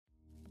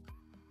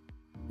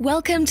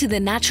Welcome to the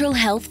Natural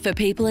Health for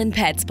People and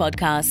Pets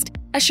podcast,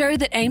 a show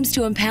that aims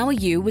to empower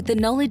you with the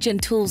knowledge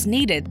and tools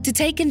needed to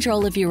take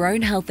control of your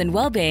own health and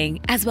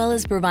well-being, as well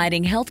as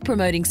providing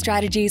health-promoting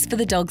strategies for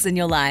the dogs in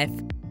your life.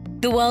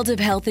 The world of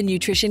health and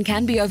nutrition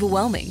can be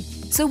overwhelming,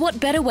 so what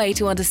better way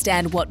to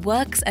understand what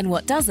works and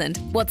what doesn't,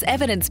 what's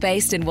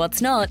evidence-based and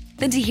what's not,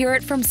 than to hear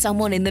it from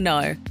someone in the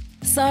know.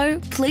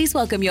 So, please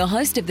welcome your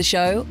host of the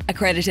show,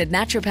 accredited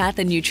naturopath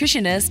and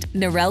nutritionist,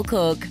 Narelle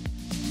Cook.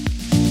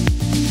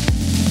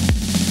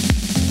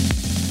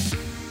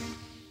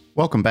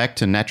 Welcome back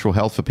to Natural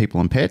Health for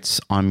People and Pets.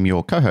 I'm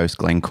your co-host,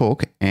 Glenn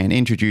Cook, and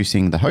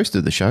introducing the host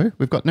of the show,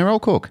 we've got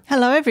Narelle Cook.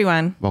 Hello,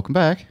 everyone. Welcome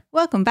back.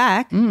 Welcome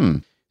back.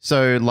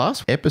 So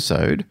last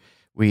episode,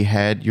 we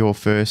had your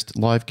first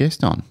live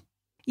guest on.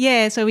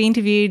 Yeah, so we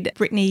interviewed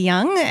Brittany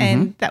Young,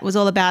 and that was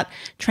all about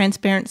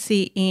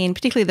transparency in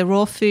particularly the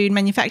raw food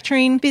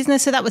manufacturing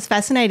business. So that was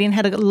fascinating,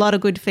 had a lot of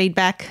good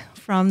feedback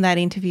from that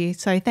interview.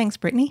 So thanks,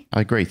 Brittany.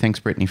 I agree. Thanks,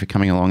 Brittany, for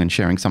coming along and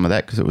sharing some of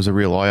that, because it was a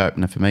real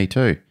eye-opener for me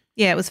too.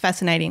 Yeah, it was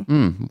fascinating.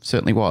 It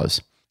certainly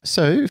was.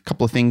 So a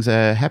couple of things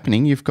are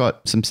happening. You've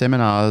got some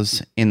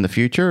seminars in the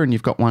future, and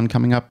you've got one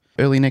coming up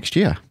early next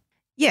year.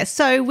 Yeah,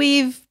 so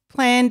we've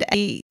planned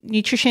a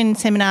nutrition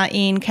seminar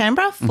in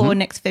Canberra for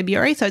next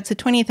February. So it's the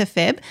 20th of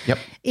Feb. Yep.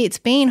 It's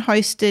being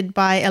hosted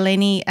by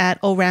Eleni at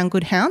All Round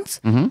Good Hounds.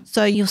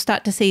 So you'll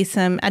start to see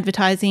some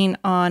advertising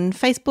on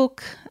Facebook.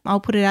 I'll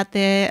put it out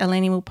there.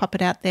 Eleni will pop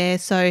it out there.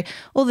 So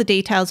all the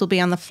details will be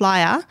on the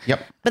flyer.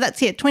 Yep. But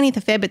that's it, 20th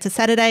of Feb. It's a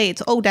Saturday.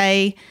 It's all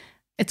day.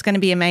 It's going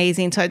to be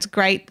amazing. So it's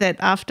great that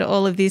after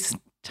all of this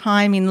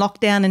time in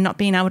lockdown and not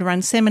being able to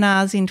run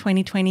seminars in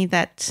 2020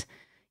 that,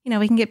 you know,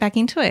 we can get back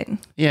into it.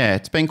 Yeah,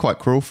 it's been quite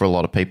cruel for a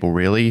lot of people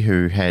really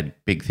who had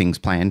big things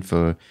planned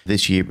for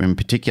this year in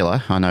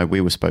particular. I know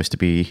we were supposed to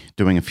be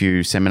doing a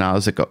few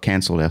seminars that got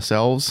cancelled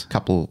ourselves, a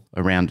couple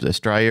around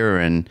Australia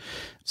and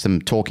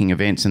some talking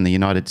events in the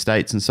United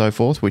States and so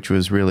forth, which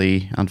was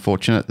really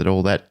unfortunate that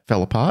all that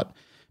fell apart.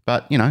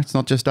 But, you know, it's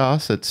not just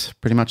us, it's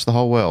pretty much the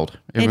whole world.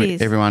 It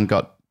is. Everyone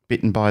got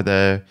bitten by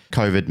the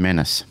COVID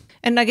menace.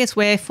 And I guess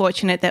we're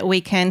fortunate that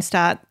we can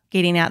start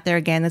getting out there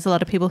again. There's a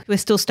lot of people who are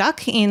still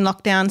stuck in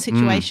lockdown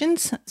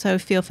situations, so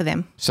feel for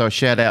them. So a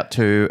shout out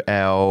to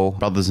our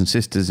brothers and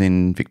sisters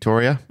in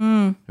Victoria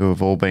who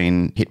have all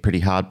been hit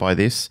pretty hard by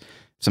this.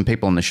 Some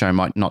people on the show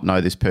might not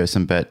know this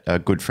person, but a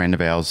good friend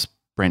of ours,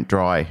 Brent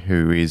Dry,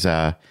 who is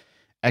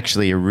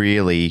actually a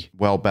really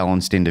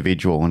well-balanced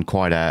individual and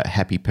quite a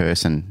happy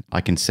person.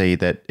 I can see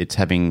that it's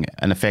having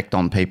an effect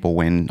on people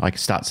when I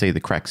start to see the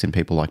cracks in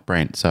people like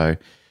Brent. So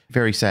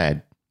very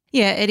sad.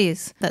 Yeah, it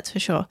is. That's for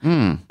sure.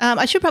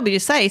 I should probably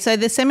just say, so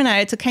the seminar,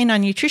 it's a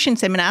canine nutrition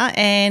seminar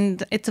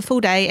and it's a full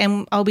day,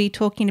 and I'll be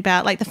talking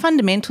about like the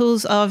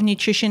fundamentals of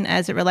nutrition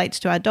as it relates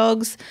to our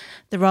dogs,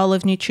 the role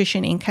of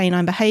nutrition in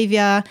canine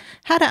behaviour,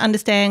 how to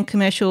understand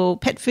commercial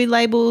pet food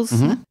labels,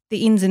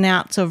 the ins and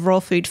outs of raw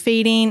food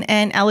feeding,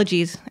 and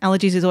allergies.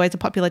 Allergies is always a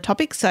popular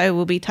topic, so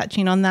we'll be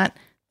touching on that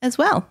as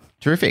well.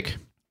 Terrific.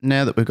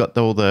 Now that we've got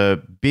all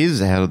the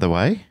biz out of the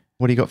way,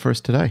 what do you got for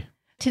us today?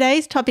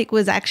 Today's topic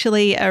was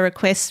actually a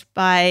request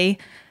by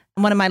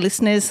one of my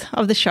listeners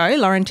of the show,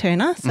 Lauren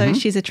Turner. So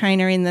she's a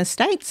trainer in the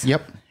States.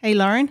 Yep. Hey,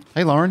 Lauren.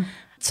 Hey, Lauren.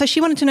 So she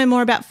wanted to know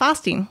more about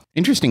fasting.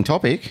 Interesting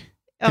topic,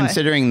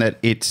 considering that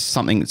it's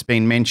something that's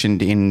been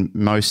mentioned in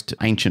most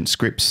ancient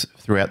scripts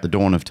throughout the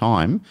dawn of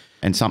time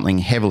and something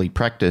heavily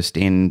practiced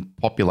in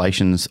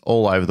populations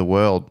all over the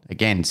world,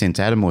 again, since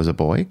Adam was a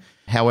boy.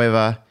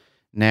 However,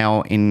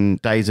 now in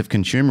days of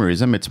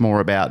consumerism, it's more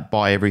about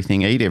buy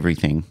everything, eat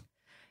everything.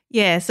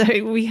 Yeah, so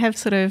we have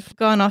sort of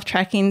gone off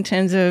track in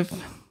terms of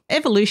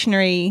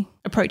evolutionary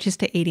approaches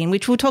to eating,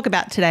 which we'll talk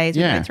about today as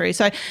we go through.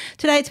 So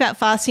today it's about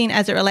fasting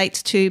as it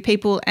relates to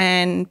people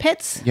and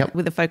pets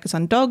with a focus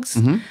on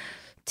dogs.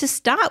 To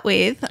start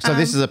with... So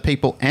this is a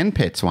people and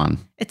pets one?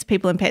 It's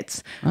people and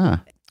pets.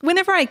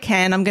 Whenever I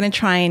can, I'm going to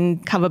try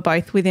and cover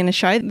both within a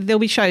show. There'll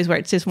be shows where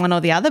it's just one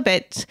or the other,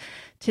 but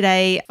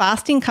today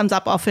fasting comes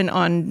up often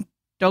on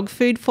dog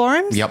food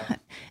forums.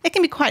 It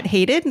can be quite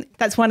heated.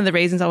 That's one of the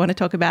reasons I want to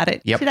talk about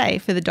it today,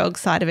 for the dog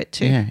side of it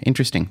too. Yeah,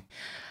 interesting.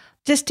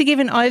 Just to give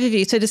an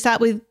overview, so to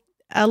start with,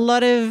 a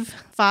lot of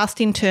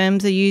fasting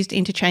terms are used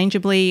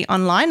interchangeably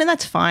online, and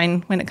that's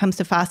fine when it comes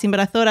to fasting, but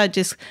I thought I'd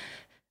just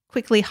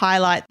quickly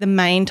highlight the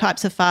main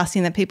types of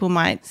fasting that people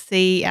might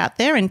see out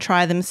there and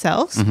try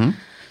themselves.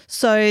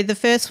 So the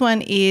first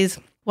one is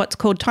what's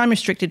called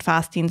time-restricted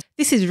fasting.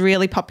 This is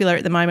really popular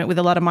at the moment with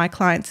a lot of my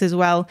clients as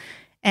well.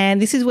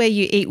 And this is where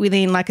you eat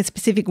within like a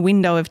specific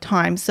window of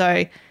time.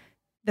 So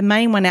the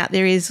main one out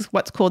there is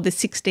what's called the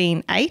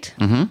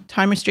 16-8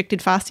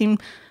 time-restricted fasting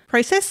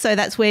process. So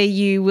that's where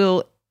you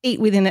will eat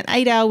within an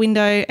 8-hour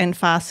window and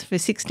fast for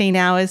 16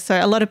 hours. So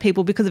a lot of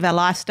people, because of our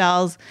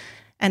lifestyles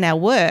and our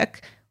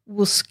work,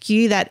 will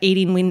skew that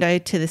eating window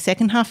to the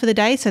second half of the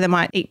day. So they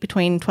might eat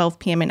between 12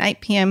 p.m. and 8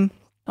 p.m.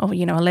 or,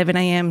 11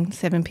 a.m.,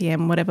 7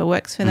 p.m., whatever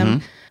works for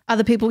them.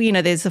 Other people,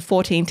 there's a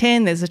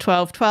 14-10, there's a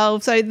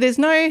 12-12. So there's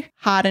no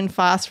hard and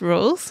fast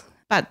rules.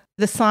 But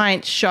the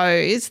science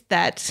shows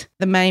that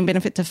the main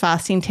benefits of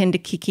fasting tend to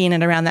kick in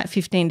at around that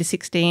 15 to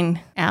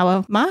 16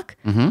 hour mark.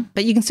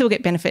 But you can still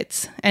get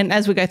benefits. And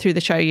as we go through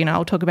the show,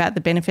 I'll talk about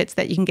the benefits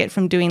that you can get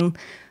from doing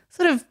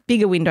sort of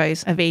bigger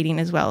windows of eating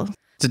as well.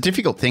 It's a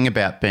difficult thing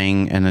about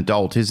being an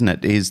adult, isn't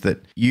it? Is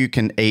that you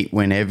can eat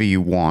whenever you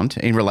want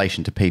in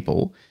relation to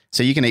people.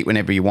 So you can eat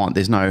whenever you want.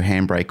 There's no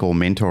handbrake or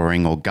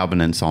mentoring or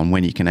governance on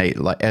when you can eat.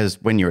 Like as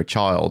when you're a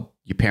child,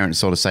 your parents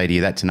sort of say to you,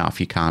 that's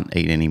enough, you can't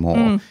eat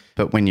anymore.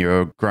 But when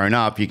you're grown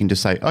up, you can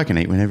just say, I can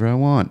eat whenever I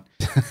want.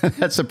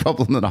 That's the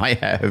problem that I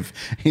have,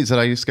 is that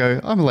I just go,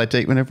 I'm allowed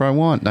to eat whenever I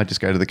want. And I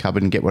just go to the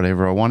cupboard and get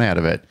whatever I want out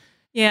of it.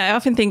 Yeah, I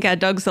often think our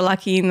dogs are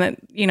lucky in that,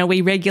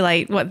 we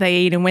regulate what they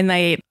eat and when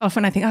they eat.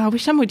 Often I think, I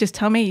wish someone would just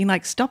tell me,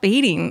 stop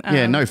eating.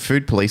 Yeah, no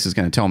food police is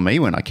going to tell me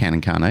when I can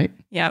and can't eat.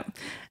 Yeah.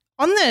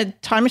 On the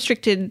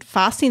time-restricted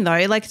fasting, though,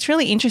 it's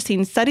really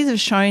interesting. Studies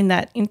have shown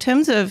that in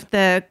terms of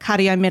the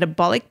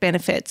cardiometabolic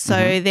benefits,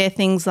 so they're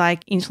things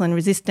like insulin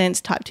resistance,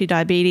 type 2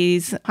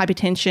 diabetes,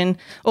 hypertension,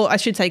 or I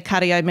should say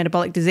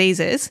cardiometabolic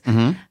diseases,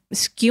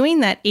 skewing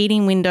that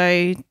eating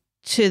window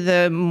to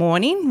the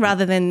morning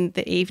rather than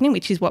the evening,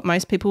 which is what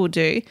most people will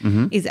do,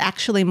 is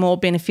actually more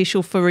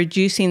beneficial for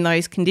reducing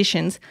those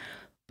conditions.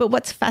 But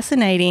what's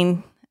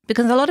fascinating,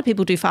 because a lot of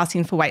people do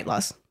fasting for weight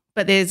loss,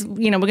 but there's,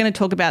 we're going to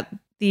talk about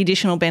the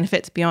additional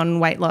benefits beyond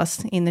weight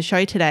loss in the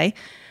show today.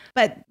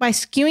 But by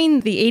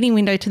skewing the eating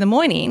window to the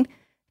morning,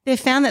 they've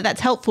found that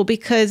that's helpful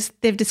because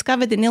they've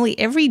discovered that nearly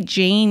every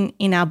gene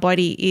in our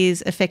body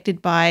is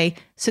affected by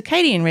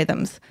circadian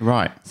rhythms.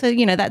 Right. So,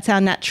 that's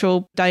our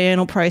natural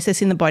diurnal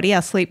process in the body,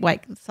 our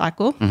sleep-wake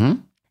cycle.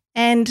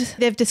 And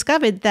they've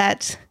discovered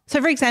that,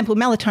 so for example,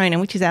 melatonin,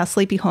 which is our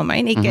sleepy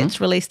hormone, it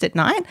gets released at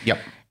night. Yep.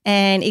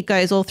 And it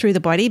goes all through the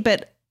body,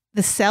 but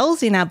the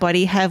cells in our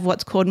body have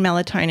what's called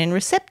melatonin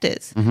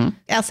receptors.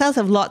 Our cells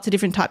have lots of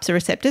different types of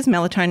receptors.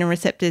 Melatonin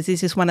receptors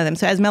is just one of them.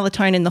 So as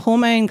melatonin, the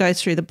hormone, goes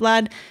through the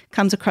blood,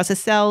 comes across a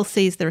cell,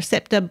 sees the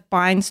receptor,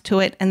 binds to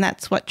it, and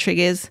that's what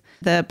triggers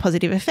the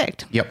positive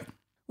effect. Yep.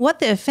 What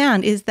they've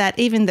found is that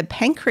even the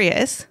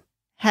pancreas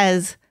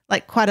has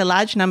quite a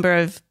large number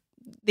of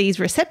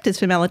these receptors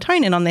for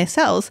melatonin on their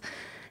cells,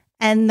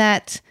 and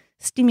that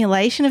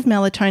stimulation of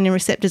melatonin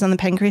receptors on the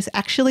pancreas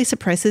actually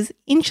suppresses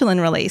insulin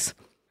release.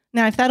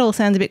 Now, if that all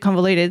sounds a bit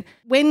convoluted,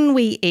 when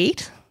we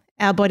eat,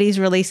 our bodies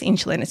release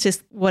insulin. It's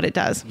just what it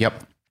does. Yep.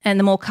 And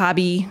the more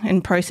carby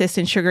and processed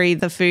and sugary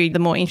the food, the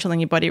more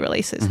insulin your body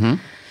releases.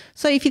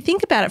 So if you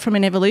think about it from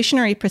an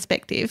evolutionary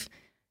perspective,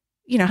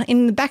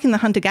 back in the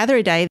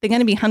hunter-gatherer day, they're going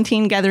to be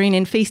hunting, gathering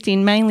and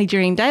feasting mainly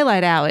during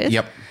daylight hours.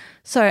 Yep.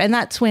 So, and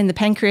that's when the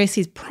pancreas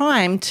is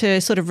primed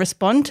to sort of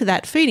respond to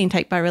that food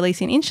intake by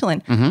releasing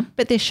insulin.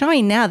 But they're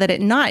showing now that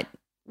at night,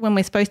 when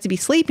we're supposed to be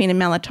sleeping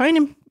and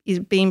melatonin is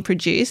being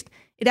produced,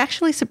 it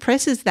actually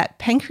suppresses that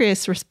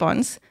pancreas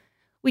response,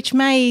 which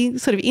may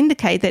sort of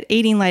indicate that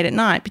eating late at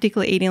night,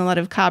 particularly eating a lot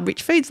of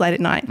carb-rich foods late at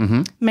night,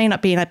 may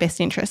not be in our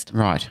best interest.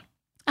 Right.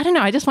 I don't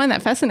know. I just find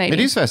that fascinating. It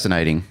is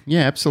fascinating.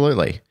 Yeah,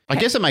 absolutely. I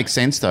guess it makes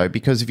sense, though,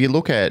 because if you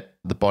look at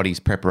the body's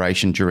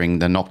preparation during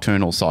the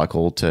nocturnal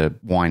cycle to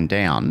wind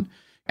down,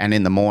 and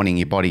in the morning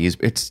your body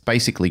it's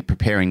basically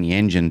preparing the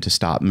engine to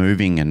start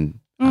moving and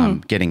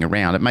getting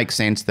around. It makes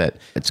sense that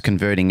it's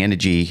converting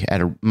energy at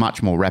a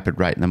much more rapid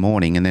rate in the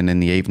morning, and then in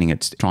the evening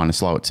it's trying to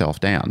slow itself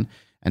down,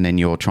 and then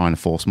you're trying to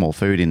force more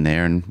food in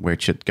there, and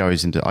which it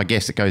goes into, I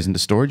guess it goes into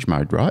storage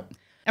mode, right?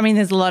 I mean,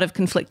 there's a lot of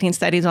conflicting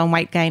studies on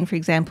weight gain, for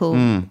example,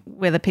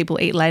 whether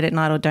people eat late at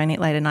night or don't eat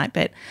late at night,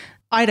 but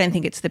I don't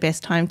think it's the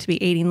best time to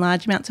be eating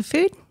large amounts of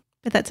food.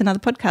 But that's another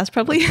podcast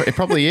probably. It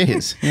probably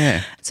is,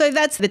 yeah. So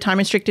that's the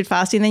time-restricted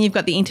fasting. Then you've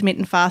got the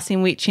intermittent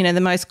fasting, which, the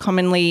most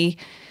commonly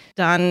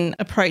done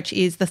approach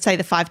is the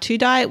 5-2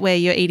 diet, where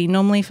you're eating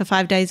normally for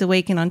 5 days a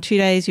week, and on 2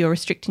 days you're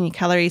restricting your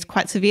calories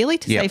quite severely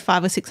to say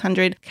 500 or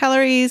 600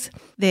 calories.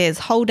 There's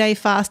whole day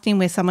fasting,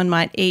 where someone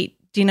might eat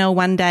dinner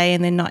one day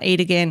and then not eat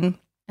again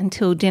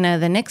until dinner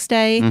the next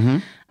day.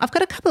 I've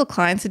got a couple of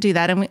clients that do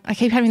that, and I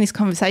keep having this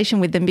conversation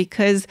with them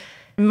because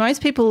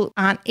most people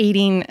aren't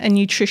eating a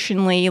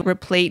nutritionally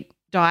replete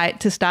diet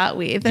to start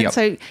with. And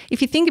so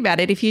if you think about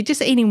it, if you're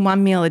just eating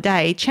one meal a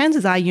day,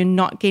 chances are you're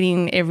not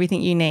getting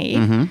everything you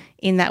need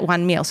in that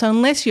one meal. So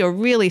unless you're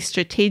really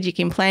strategic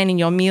in planning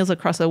your meals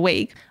across a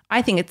week,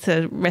 I think it's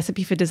a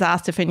recipe for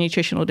disaster for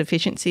nutritional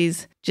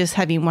deficiencies, just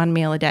having one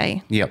meal a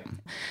day. Yep.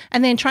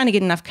 And then trying to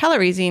get enough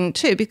calories in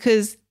too,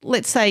 because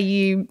let's say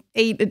you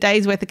eat a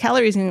day's worth of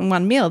calories in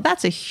one meal,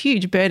 that's a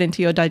huge burden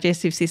to your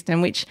digestive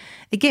system, which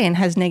again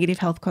has negative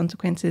health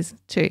consequences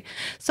too.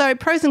 So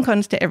pros and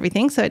cons to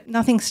everything. So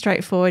nothing's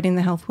straightforward in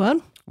the health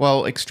world.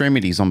 Well,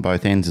 extremities on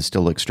both ends are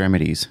still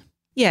extremities.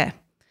 Yeah.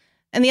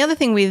 And the other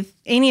thing with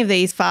any of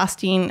these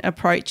fasting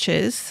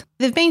approaches,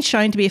 they've been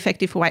shown to be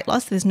effective for weight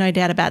loss. There's no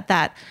doubt about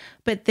that.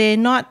 But they're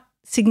not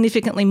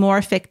significantly more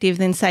effective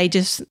than, say,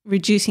 just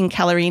reducing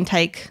calorie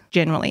intake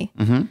generally.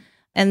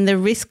 And the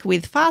risk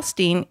with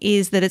fasting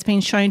is that it's been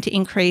shown to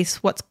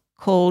increase what's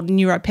called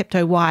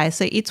neuropepto-Y.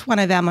 So it's one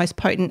of our most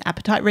potent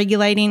appetite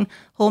regulating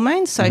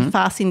hormones. So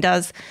fasting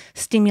does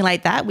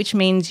stimulate that, which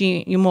means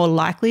you're more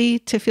likely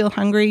to feel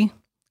hungry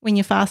when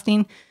you're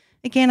fasting.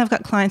 Again, I've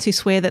got clients who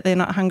swear that they're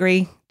not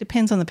hungry.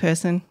 Depends on the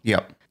person.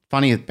 Yep.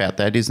 Funny about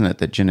that, isn't it,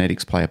 that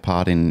genetics play a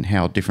part in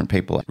how different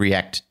people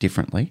react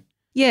differently?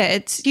 Yeah,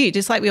 it's huge.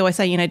 Just like we always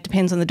say, it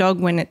depends on the dog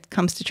when it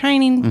comes to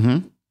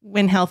training.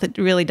 When health, it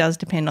really does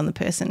depend on the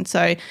person.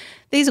 So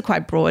these are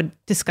quite broad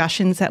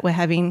discussions that we're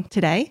having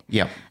today.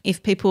 Yep.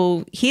 If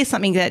people hear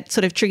something that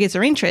sort of triggers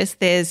their interest,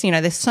 there's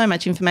so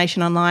much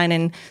information online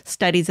and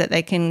studies that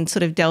they can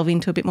sort of delve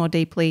into a bit more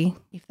deeply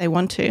if they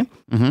want to.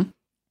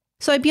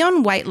 So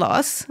beyond weight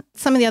loss,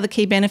 some of the other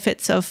key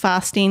benefits of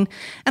fasting,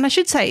 and I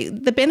should say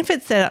the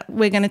benefits that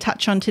we're going to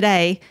touch on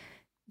today,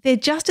 they're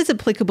just as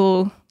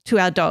applicable to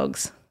our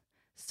dogs.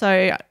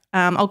 So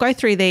I'll go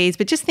through these,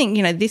 but just think,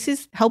 this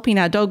is helping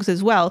our dogs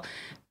as well,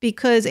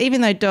 because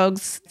even though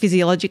dogs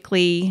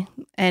physiologically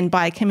and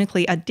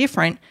biochemically are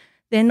different,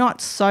 they're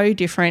not so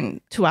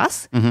different to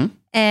us.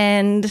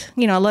 And,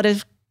 a lot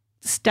of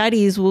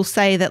studies will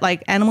say that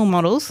like animal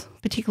models,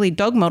 particularly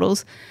dog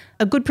models,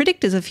 are good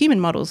predictors of human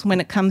models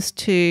when it comes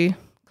to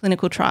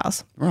clinical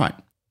trials. Right.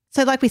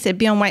 So like we said,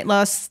 beyond weight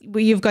loss,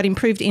 you've got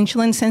improved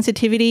insulin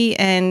sensitivity,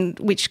 and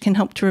which can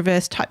help to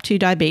reverse type 2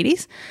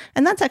 diabetes.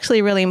 And that's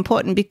actually really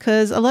important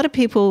because a lot of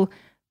people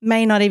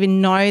may not even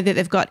know that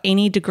they've got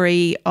any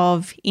degree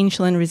of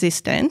insulin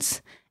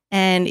resistance.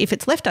 And if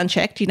it's left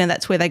unchecked,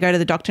 that's where they go to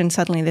the doctor and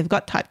suddenly they've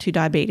got type 2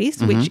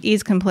 diabetes, which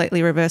is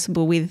completely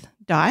reversible with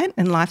diet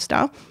and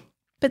lifestyle.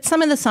 But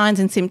some of the signs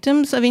and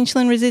symptoms of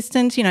insulin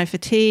resistance,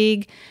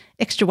 fatigue,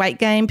 extra weight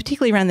gain,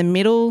 particularly around the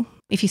middle,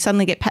 if you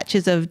suddenly get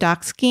patches of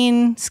dark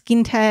skin,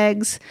 skin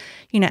tags,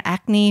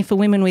 acne. For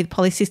women with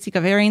polycystic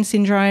ovarian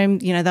syndrome,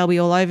 they'll be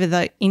all over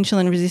the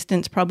insulin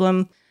resistance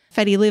problem,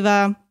 fatty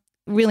liver,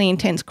 really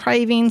intense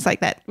cravings,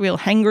 like that real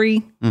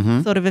hangry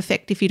sort of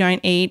effect if you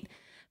don't eat.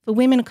 For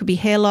women, it could be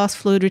hair loss,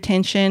 fluid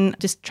retention,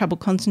 just trouble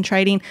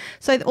concentrating.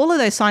 So all of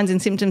those signs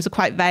and symptoms are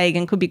quite vague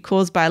and could be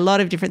caused by a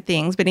lot of different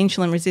things, but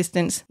insulin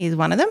resistance is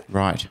one of them.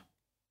 Right.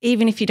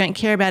 Even if you don't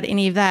care about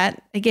any of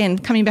that, again,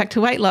 coming back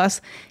to weight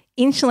loss,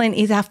 insulin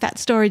is our fat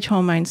storage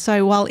hormone.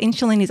 So while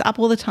insulin is up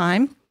all the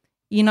time,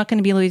 you're not going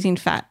to be losing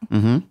fat.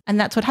 And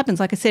that's what happens.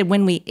 Like I said,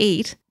 when we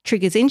eat,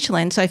 triggers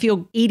insulin. So if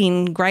you're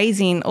eating,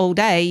 grazing all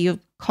day,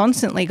 you've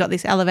constantly got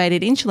this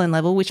elevated insulin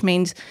level, which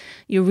means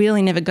you're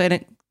really never going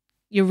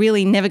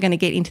to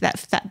get into that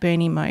fat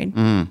burning mode.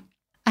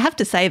 I have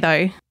to say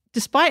though,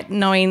 despite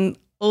knowing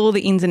all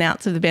the ins and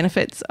outs of the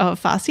benefits of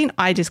fasting,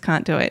 I just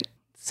can't do it.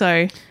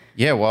 So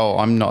yeah, well,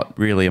 I'm not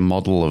really a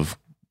model of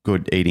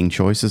good eating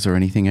choices or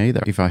anything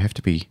either, if I have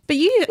to be. But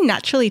you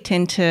naturally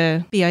tend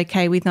to be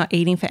okay with not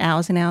eating for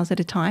hours and hours at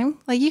a time.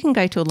 Like you can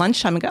go to a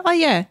lunchtime and go, oh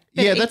yeah.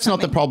 Yeah, that's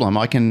not the problem.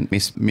 I can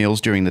miss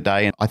meals during the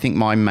day. And I think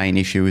my main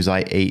issue is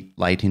I eat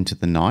late into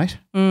the night.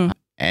 And,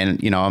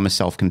 I'm a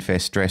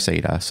self-confessed stress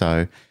eater.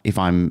 So if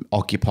I'm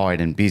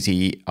occupied and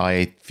busy,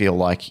 I feel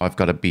like I've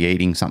got to be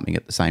eating something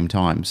at the same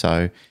time.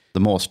 So the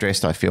more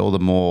stressed I feel, the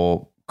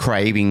more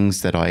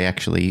cravings that I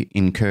actually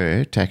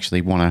incur to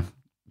actually want to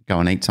go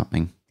and eat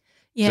something.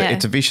 Yeah. So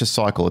it's a vicious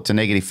cycle. It's a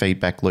negative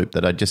feedback loop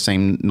that I just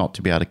seem not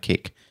to be able to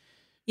kick.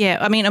 Yeah.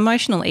 I mean,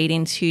 emotional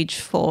eating's huge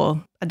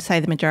for, I'd say,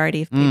 the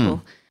majority of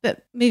people.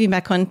 But moving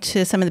back on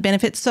to some of the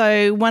benefits.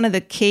 So one of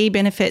the key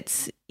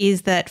benefits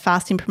is that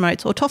fasting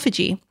promotes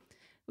autophagy,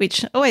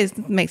 which always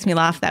makes me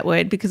laugh, that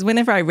word, because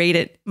whenever I read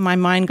it, my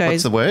mind goes...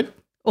 What's the word?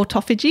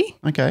 Autophagy.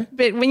 Okay.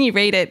 But when you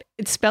read it,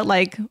 it's spelled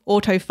like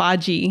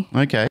autophagy.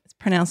 Okay. It's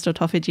pronounced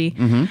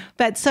autophagy.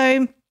 But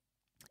so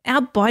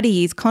our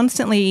body is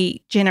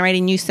constantly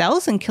generating new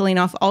cells and killing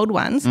off old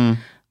ones.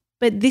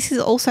 But this is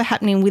also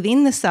happening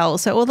within the cell.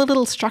 So all the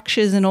little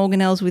structures and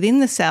organelles within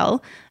the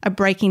cell are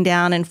breaking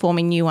down and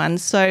forming new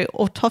ones. So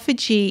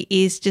autophagy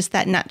is just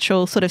that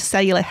natural sort of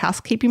cellular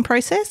housekeeping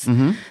process.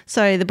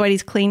 So the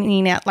body's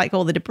cleaning out like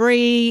all the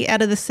debris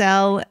out of the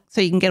cell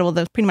so you can get all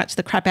the pretty much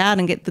the crap out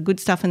and get the good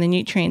stuff and the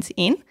nutrients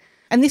in.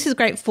 And this is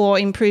great for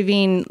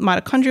improving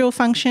mitochondrial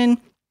function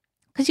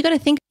because you've got to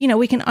think,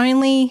 we can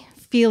only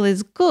feel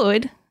as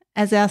good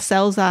as our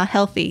cells are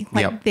healthy.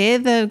 Like they're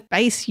the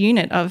base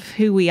unit of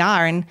who we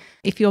are. And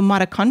if your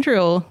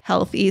mitochondrial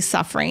health is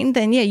suffering,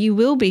 then you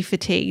will be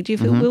fatigued. You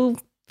will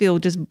feel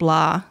just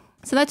blah.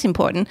 So that's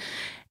important.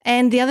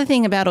 And the other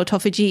thing about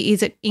autophagy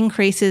is it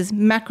increases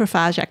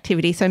macrophage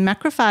activity. So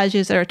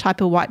macrophages are a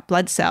type of white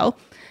blood cell.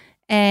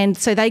 And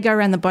so they go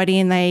around the body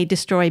and they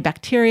destroy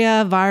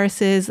bacteria,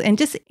 viruses, and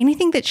just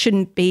anything that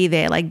shouldn't be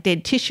there, like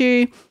dead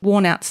tissue,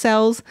 worn out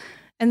cells.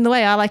 And the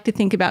way I like to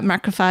think about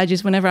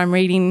macrophages whenever I'm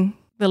reading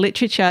the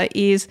literature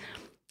is,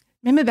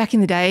 remember back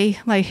in the day,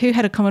 like who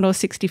had a Commodore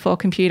 64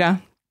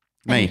 computer?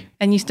 Me.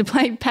 And used to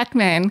play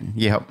Pac-Man.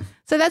 Yep.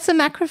 So that's a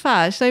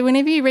macrophage. So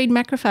whenever you read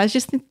macrophage,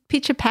 just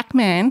picture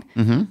Pac-Man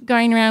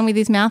going around with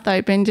his mouth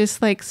open,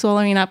 just like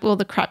swallowing up all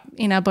the crap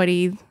in our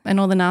body and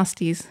all the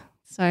nasties.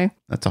 So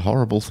that's a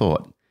horrible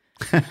thought.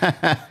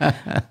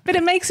 But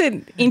it makes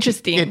it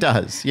interesting. It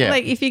does, yeah.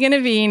 Like if you're going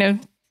to be in a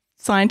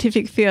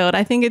scientific field,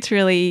 I think it's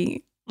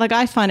really Like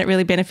I find it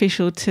really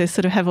beneficial to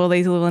sort of have all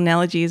these little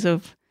analogies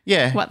of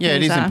what it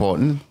things is are.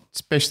 important,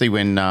 especially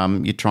when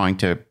you're trying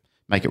to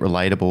make it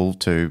relatable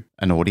to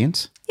an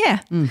audience. Yeah.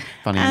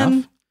 Funny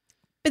enough.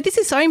 But this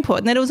is so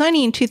important that it was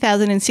only in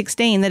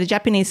 2016 that a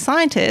Japanese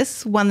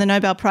scientist won the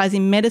Nobel Prize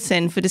in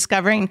Medicine for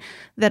discovering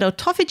that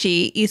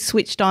autophagy is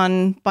switched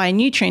on by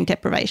nutrient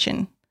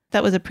deprivation.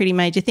 That was a pretty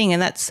major thing,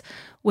 and that's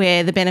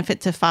where the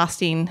benefits of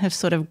fasting have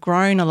sort of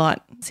grown a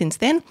lot since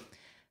then.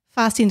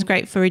 Fasting is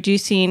great for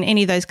reducing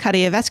any of those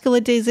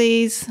cardiovascular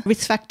disease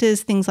risk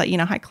factors, things like,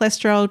 high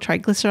cholesterol,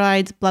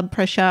 triglycerides, blood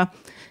pressure.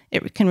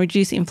 It can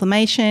reduce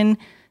inflammation.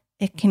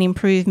 It can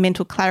improve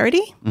mental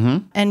clarity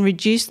and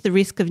reduce the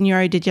risk of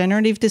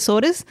neurodegenerative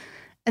disorders.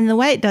 And the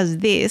way it does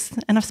this,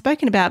 and I've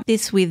spoken about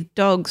this with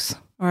dogs,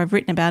 or I've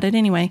written about it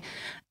anyway,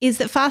 is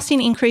that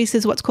fasting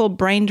increases what's called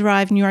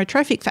brain-derived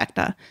neurotrophic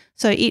factor.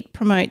 So it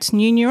promotes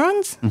new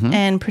neurons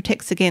and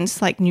protects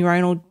against like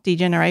neuronal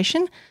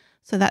degeneration.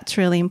 So that's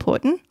really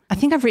important. I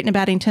think I've written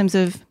about it in terms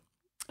of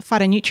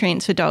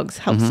phytonutrients for dogs,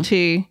 helps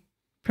to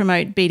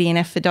promote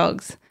BDNF for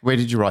dogs. Where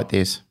did you write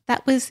this?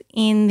 That was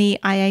in the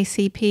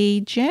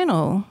IACP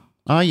journal.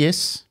 Oh,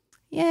 yes.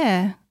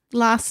 Yeah,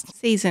 last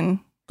season.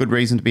 Good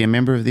reason to be a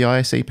member of the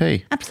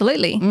IACP.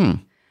 Absolutely.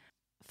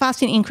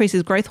 Fasting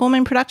increases growth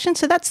hormone production,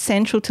 so that's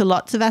central to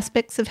lots of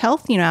aspects of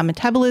health, our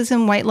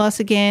metabolism, weight loss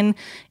again,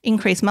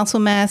 increased muscle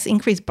mass,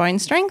 increased bone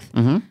strength.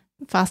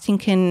 Fasting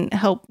can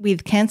help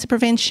with cancer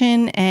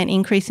prevention and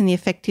increasing the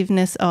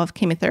effectiveness of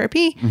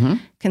chemotherapy,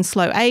 can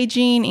slow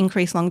aging,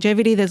 increase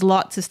longevity. There's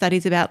lots of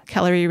studies about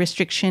calorie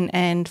restriction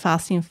and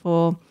fasting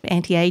for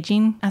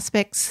anti-aging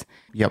aspects.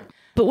 Yep.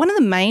 But one of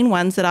the main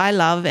ones that I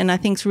love and I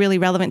think is really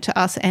relevant to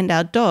us and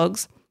our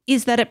dogs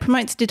is that it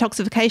promotes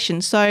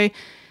detoxification. So,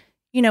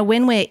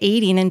 when we're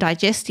eating and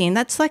digesting,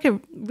 that's like a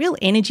real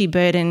energy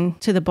burden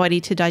to the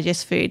body to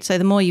digest food. So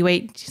the more you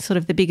eat, sort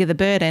of the bigger the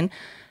burden.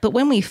 But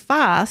when we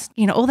fast,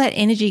 all that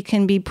energy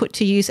can be put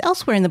to use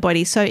elsewhere in the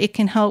body. So it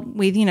can help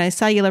with,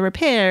 cellular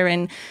repair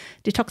and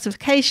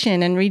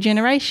detoxification and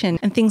regeneration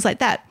and things like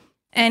that.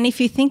 And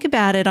if you think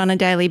about it on a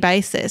daily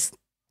basis,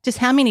 just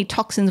how many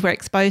toxins we're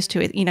exposed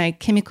to it,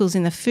 chemicals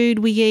in the food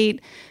we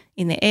eat,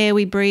 in the air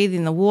we breathe,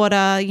 in the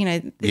water,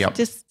 there's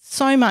just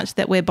so much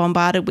that we're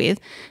bombarded with.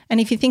 And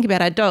if you think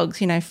about our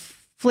dogs,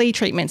 flea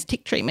treatments,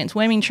 tick treatments,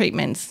 worming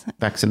treatments.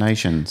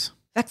 Vaccinations,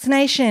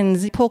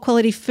 poor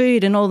quality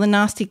food and all the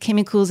nasty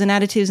chemicals and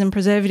additives and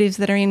preservatives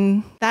that are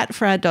in that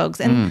for our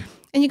dogs. And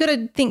you've got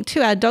to think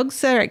too, our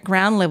dogs are at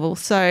ground level.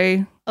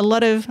 So a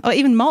lot of, or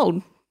even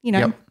mold,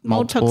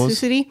 mold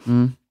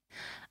toxicity.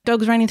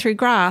 Dogs running through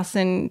grass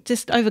and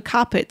just over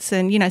carpets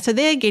and, so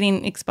they're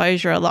getting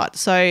exposure a lot.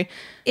 So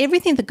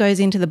everything that goes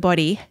into the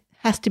body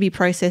has to be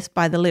processed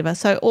by the liver.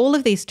 So all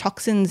of these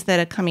toxins that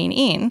are coming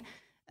in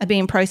are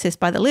being processed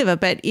by the liver.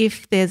 But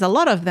if there's a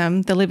lot of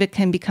them, the liver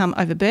can become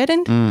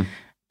overburdened.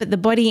 But the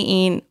body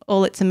in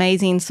all its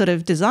amazing sort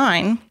of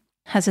design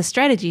has a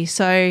strategy.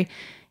 So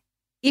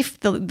if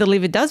the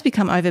liver does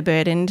become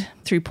overburdened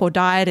through poor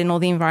diet and all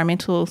the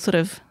environmental sort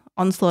of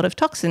onslaught of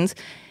toxins,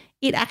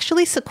 it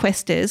actually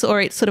sequesters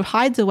or it sort of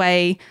hides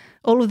away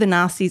all of the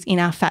nasties in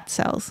our fat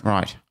cells.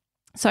 Right.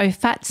 So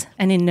fat's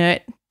an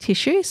inert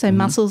tissue. So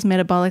muscles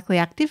metabolically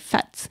active,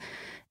 fat's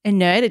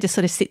inert. It just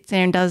sort of sits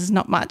there and does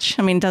not much.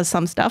 Does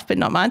some stuff, but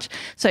not much.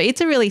 So it's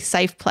a really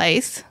safe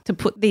place to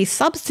put these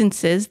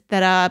substances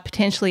that are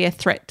potentially a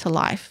threat to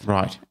life.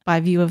 Right. By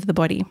view of the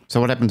body. So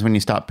what happens when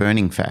you start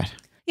burning fat?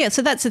 Yeah,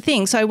 so that's the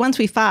thing. So once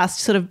we fast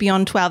sort of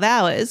beyond 12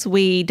 hours,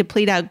 we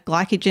deplete our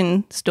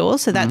glycogen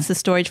stores. So that's the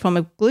storage form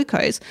of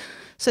glucose.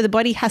 So the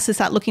body has to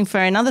start looking for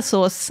another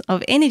source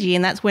of energy,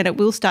 and that's when it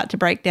will start to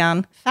break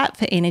down fat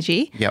for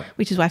energy,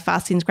 which is why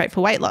fasting is great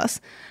for weight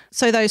loss.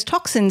 So those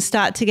toxins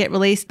start to get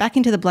released back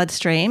into the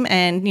bloodstream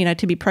and,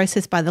 to be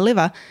processed by the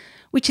liver,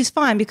 which is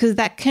fine because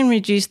that can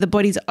reduce the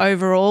body's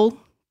overall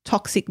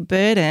toxic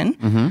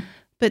burden.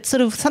 But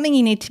sort of something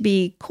you need to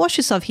be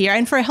cautious of here.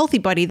 And for a healthy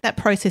body, that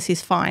process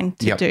is fine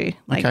to do.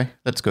 Okay,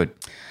 that's good.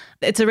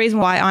 It's a reason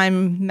why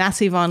I'm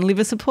massive on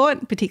liver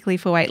support, particularly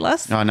for weight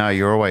loss. I know,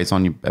 you're always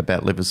on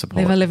about liver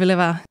support.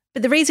 Liver.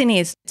 But the reason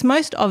is it's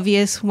most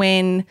obvious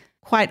when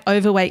quite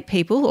overweight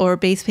people or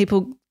obese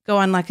people go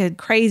on like a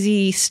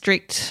crazy,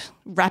 strict,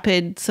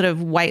 rapid sort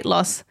of weight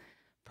loss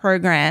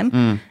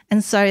program.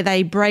 And so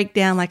they break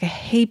down like a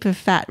heap of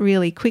fat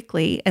really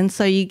quickly. And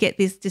so you get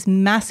this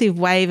massive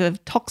wave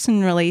of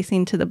toxin release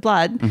into the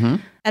blood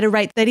at a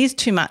rate that is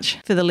too much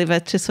for the liver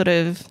to sort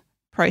of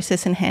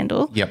process and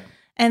handle. Yep.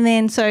 And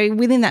then so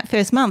within that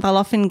first month, I'll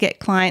often get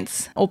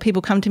clients or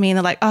people come to me and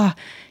they're like, oh,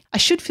 I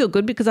should feel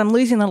good because I'm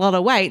losing a lot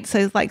of weight. So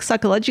it's like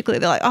psychologically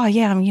they're like, oh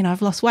yeah,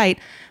 I've lost weight,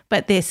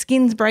 but their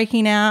skin's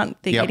breaking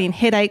out. They're getting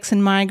headaches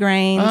and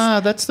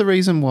migraines. That's the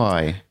reason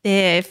why.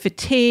 They're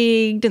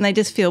fatigued and they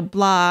just feel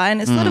blah.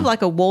 And it's sort of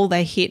like a wall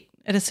they hit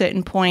at a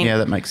certain point. Yeah,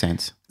 that makes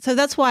sense. So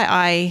that's why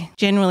I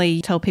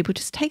generally tell people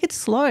just take it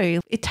slow.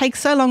 It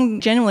takes so long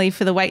generally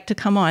for the weight to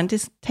come on.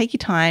 Just take your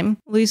time,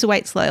 lose the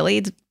weight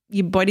slowly.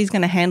 Your body's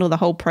going to handle the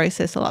whole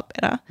process a lot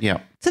better.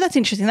 Yeah. So that's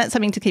interesting. That's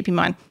something to keep in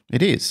mind.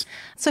 It is.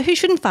 So who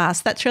shouldn't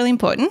fast? That's really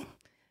important.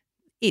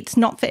 it's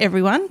not for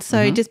everyone.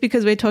 So just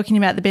because we're talking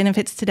about the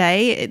benefits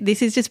today,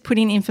 this is just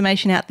putting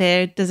information out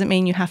there. It doesn't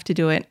mean you have to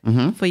do it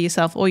for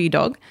yourself or your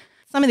dog.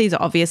 Some of these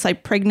are obvious,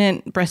 like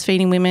pregnant,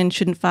 breastfeeding women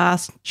shouldn't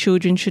fast,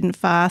 children shouldn't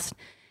fast.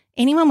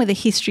 Anyone with a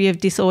history of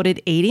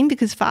disordered eating,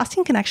 because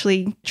fasting can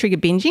actually trigger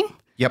binging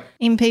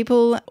in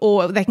people,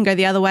 or they can go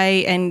the other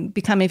way and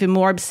become even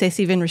more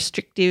obsessive and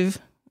restrictive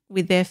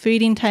with their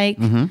food intake.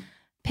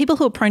 People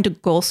who are prone to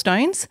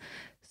gallstones.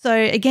 So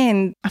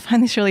again, I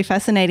find this really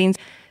fascinating.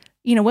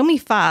 You know, when we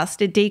fast,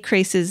 it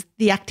decreases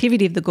the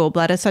activity of the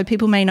gallbladder. So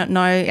people may not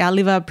know our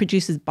liver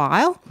produces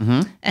bile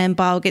and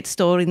bile gets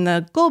stored in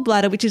the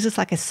gallbladder, which is just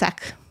like a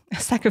sack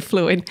of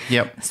fluid,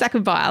 a sack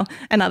of bile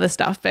and other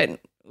stuff, but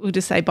we'll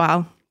just say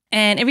bile.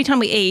 And every time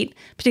we eat,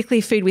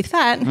 particularly food with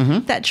fat,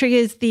 that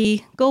triggers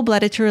the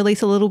gallbladder to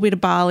release a little bit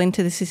of bile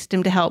into the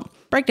system to help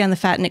break down the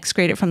fat and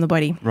excrete it from the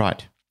body.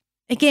 Right.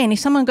 Again, if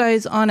someone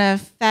goes on a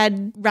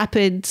fad,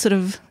 rapid, sort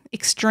of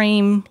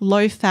extreme,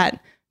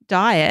 low-fat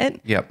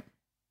diet,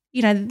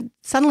 you know,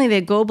 suddenly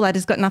their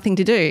gallbladder's got nothing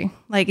to do.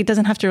 Like it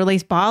doesn't have to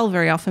release bile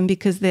very often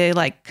because they're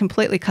like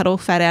completely cut all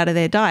fat out of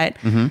their diet.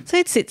 So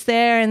it sits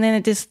there and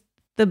then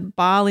the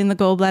bile in the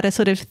gallbladder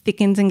sort of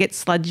thickens and gets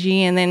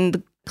sludgy, and then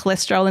the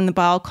cholesterol in the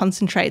bile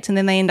concentrates, and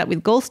then they end up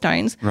with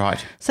gallstones.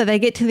 Right. So they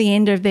get to the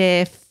end of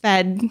their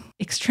fad,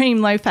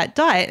 extreme low-fat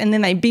diet, and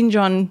then they binge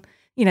on,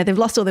 you know, they've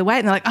lost all their weight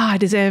and they're like, I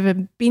deserve a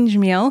binge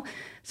meal.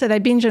 So they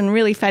binge on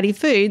really fatty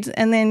foods,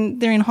 and then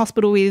they're in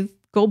hospital with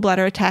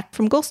gallbladder attack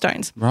from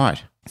gallstones.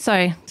 Right. So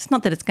it's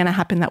not that it's going to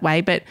happen that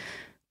way, but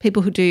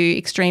people who do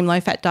extreme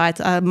low-fat diets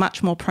are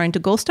much more prone to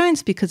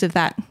gallstones because of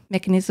that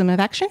mechanism of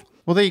action.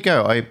 Well, there you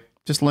go. I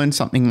just learned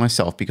something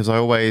myself, because I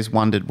always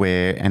wondered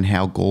where and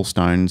how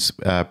gallstones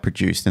are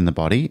produced in the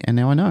body, and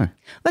now I know.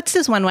 That's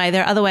just one way.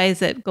 There are other ways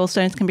that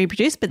gallstones can be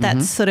produced, but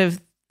that's sort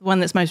of one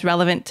that's most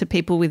relevant to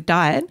people with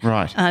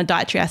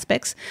dietary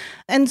aspects.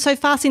 And so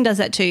fasting does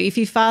that too. If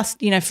you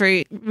fast, you know,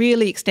 for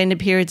really extended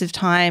periods of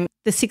time,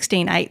 the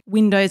 16-8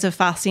 windows of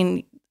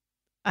fasting,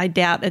 I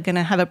doubt are going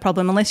to have a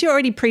problem unless you're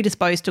already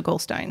predisposed to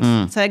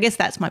gallstones. So I guess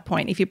that's my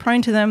point. If you're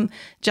prone to them,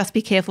 just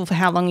be careful for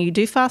how long you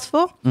do fast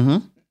for.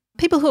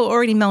 People who are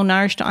already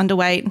malnourished or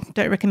underweight,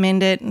 don't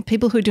recommend it.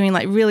 People who are doing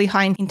like really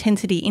high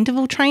intensity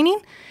interval training,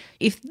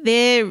 if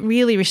they're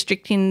really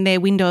restricting their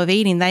window of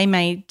eating, they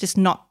may just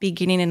not be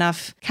getting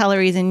enough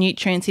calories and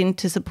nutrients in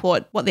to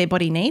support what their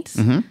body needs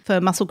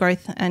for muscle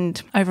growth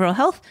and overall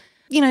health.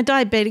 You know,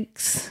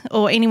 diabetics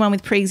or anyone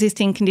with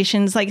pre-existing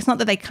conditions, like it's not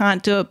that they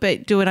can't do it,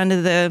 but do it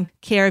under the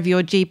care of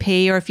your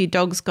GP, or if your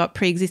dog's got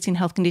pre-existing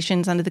health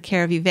conditions, under the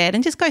care of your vet,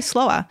 and just go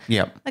slower.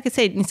 Like I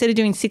said, instead of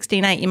doing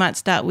 16-8, you might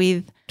start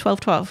with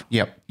 12-12.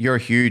 You're a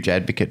huge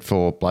advocate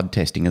for blood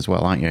testing as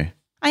well, aren't you?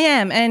 I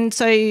am, and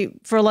so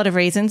for a lot of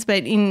reasons,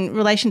 but in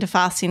relation to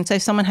fasting, so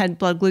if someone had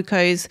blood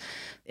glucose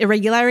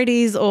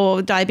irregularities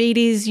or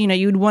diabetes, you know,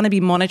 you would want to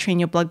be monitoring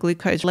your blood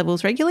glucose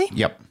levels regularly.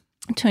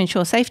 To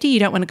ensure safety. You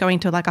don't want to go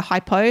into like a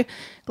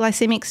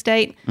hypoglycemic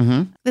state.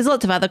 There's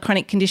lots of other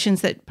chronic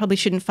conditions that probably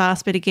shouldn't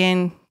fast, but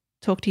again,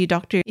 talk to your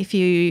doctor if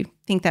you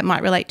think that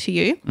might relate to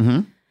you.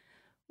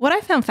 What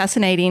I found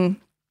fascinating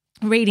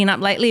reading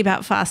up lately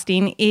about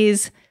fasting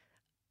is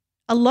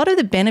a lot of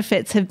the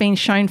benefits have been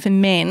shown for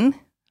men,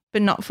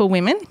 but not for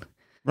women.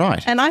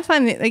 Right. And I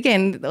find that,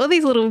 again, all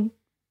these little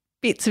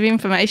bits of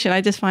information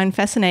I just find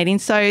fascinating.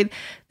 So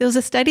there was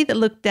a study that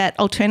looked at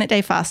alternate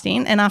day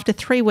fasting, and after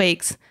 3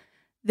 weeks,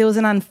 there was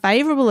an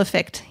unfavourable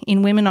effect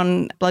in women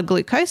on blood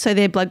glucose. So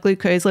their blood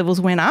glucose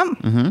levels went up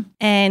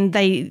and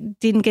they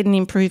didn't get an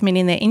improvement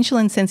in their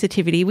insulin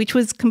sensitivity, which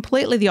was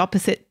completely the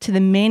opposite to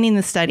the men in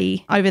the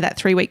study over that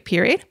 3-week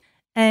period.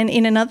 And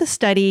in another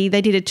study,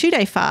 they did a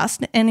 2-day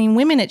fast, and in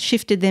women it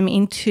shifted them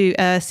into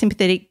a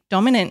sympathetic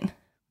dominant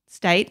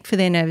state for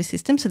their nervous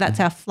system. So that's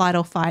our flight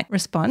or fight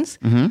response.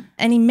 And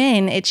in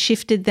men, it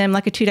shifted them,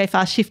 like a 2-day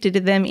fast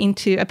shifted them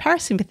into a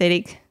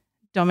parasympathetic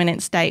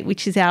dominant state,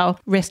 which is our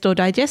rest or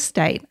digest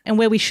state, and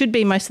where we should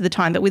be most of the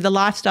time. But with the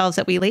lifestyles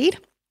that we lead,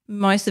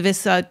 most of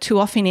us are too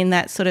often in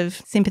that sort of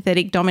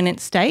sympathetic dominant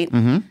state,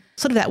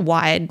 sort of that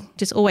wired,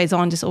 just always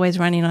on, just always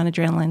running on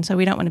adrenaline. So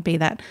we don't want to be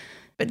that.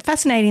 But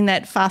fascinating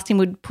that fasting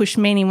would push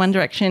men in one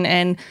direction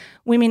and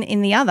women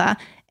in the other.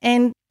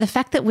 And the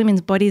fact that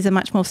women's bodies are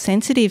much more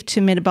sensitive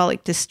to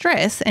metabolic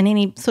distress and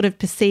any sort of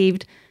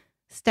perceived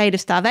state of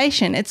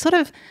starvation, it sort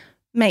of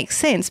makes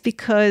sense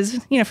because,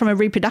 you know, from a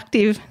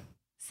reproductive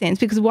sense,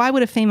 because why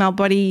would a female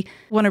body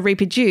want to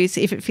reproduce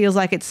if it feels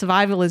like its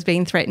survival is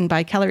being threatened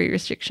by calorie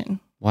restriction?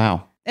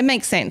 Wow. It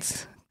makes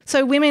sense.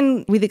 So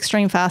women with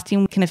extreme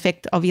fasting can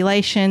affect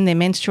ovulation, their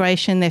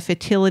menstruation, their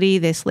fertility,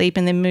 their sleep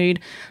and their mood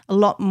a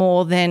lot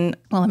more than,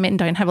 well, men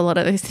don't have a lot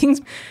of those things.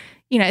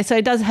 You know, so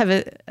it does have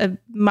a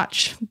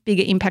much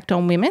bigger impact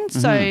on women.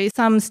 So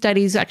some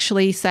studies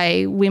actually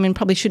say women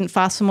probably shouldn't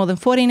fast for more than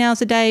 14 hours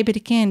a day, but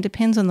again,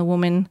 depends on the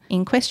woman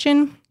in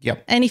question.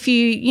 And if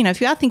you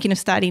are thinking of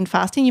starting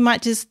fasting, you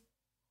might just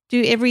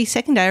do every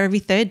second day or every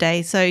third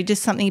day. So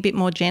just something a bit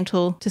more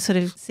gentle to sort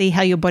of see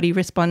how your body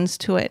responds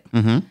to it.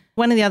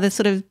 One of the other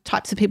sort of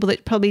types of people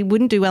that probably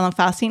wouldn't do well on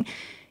fasting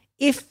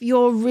if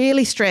you're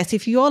really stressed,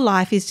 if your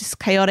life is just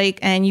chaotic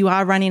and you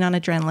are running on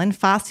adrenaline,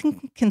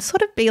 fasting can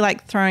sort of be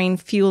like throwing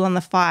fuel on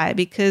the fire,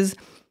 because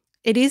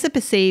it is a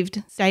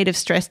perceived state of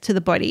stress to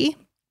the body,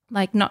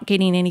 like not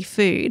getting any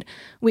food,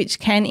 which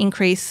can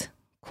increase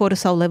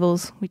cortisol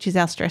levels, which is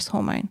our stress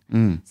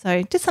hormone.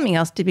 So just something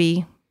else to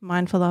be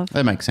mindful of.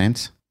 That makes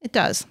sense. It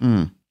does.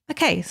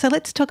 Okay, so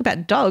let's talk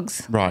about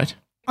dogs. Right.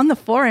 On the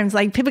forums,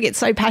 like people get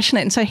so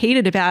passionate and so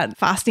heated about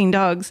fasting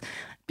dogs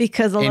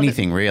because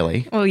Anything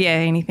really. Well, yeah,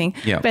 anything.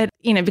 Yeah. But,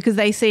 because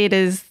they see it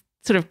as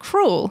sort of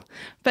cruel.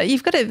 But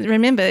you've got to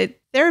remember,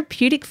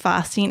 therapeutic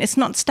fasting, it's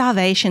not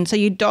starvation. So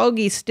your dog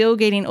is still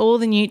getting all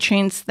the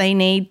nutrients they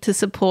need to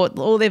support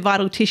all their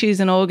vital tissues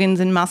and organs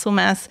and muscle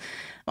mass.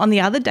 On the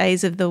other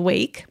days of the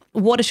week,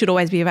 water should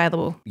always be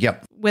available.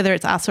 Yep. Whether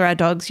it's us or our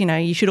dogs,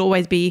 you should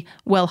always be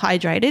well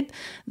hydrated.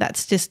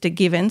 That's just a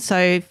given.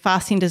 So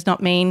fasting does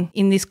not mean,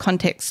 in this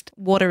context,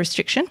 water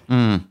restriction.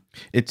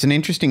 It's an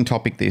interesting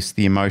topic,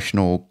 the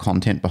emotional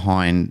content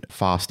behind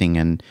fasting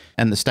and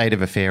the state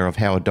of affair of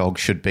how a dog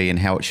should be and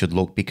how it should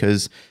look,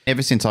 because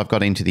ever since I've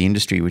got into the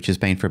industry, which has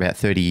been for about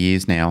 30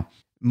 years now,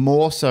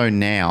 more so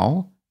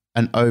now,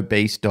 an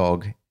obese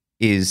dog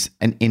is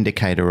an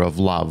indicator of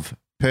love.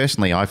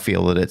 Personally, I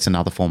feel that it's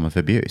another form of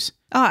abuse.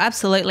 Oh,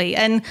 absolutely.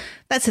 And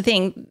that's the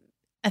thing.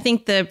 I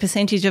think the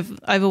percentage of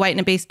overweight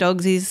and obese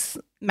dogs is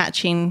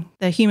matching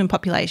the human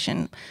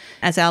population.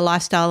 As our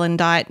lifestyle and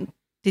diet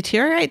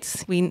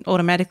deteriorates, we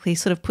automatically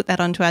sort of put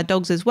that onto our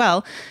dogs as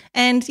well.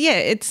 And yeah,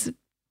 it's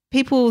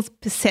people's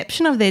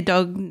perception of their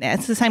dog.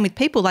 It's the same with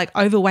people, like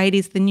overweight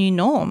is the new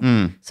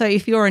norm. So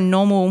if you're a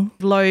normal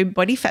low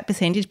body fat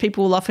percentage,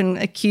 people will often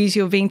accuse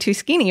you of being too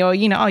skinny, or, oh,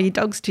 your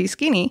dog's too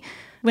skinny,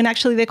 when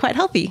actually they're quite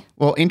healthy.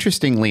 Well,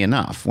 interestingly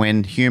enough,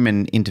 when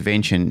human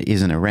intervention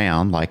isn't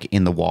around, like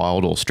in the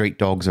wild or street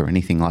dogs or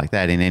anything like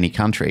that in any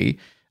country,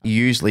 you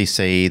usually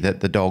see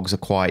that the dogs are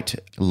quite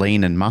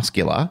lean and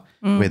muscular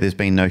where there's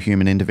been no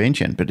human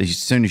intervention. But as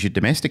soon as you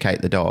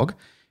domesticate the dog,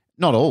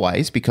 not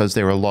always, because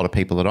there are a lot of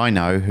people that I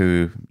know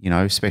who,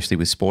 especially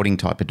with sporting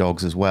type of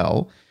dogs as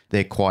well,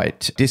 they're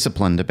quite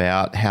disciplined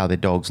about how their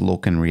dogs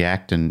look and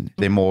react, and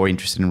they're more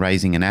interested in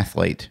raising an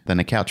athlete than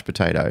a couch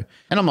potato.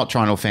 And I'm not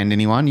trying to offend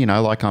anyone,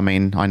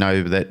 I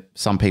know that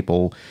some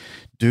people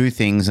do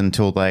things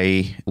until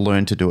they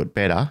learn to do it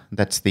better.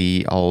 That's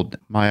the old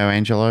Maya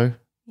Angelou.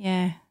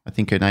 Yeah. I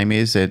think her name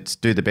is. It's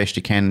do the best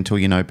you can until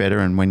you know better,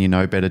 and when you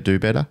know better, do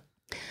better.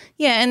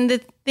 Yeah, and the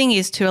thing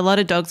is too, a lot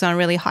of dogs are on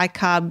really high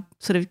carb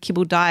sort of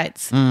kibble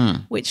diets,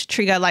 which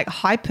trigger like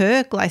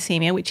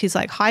hyperglycemia, which is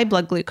like high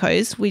blood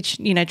glucose, which,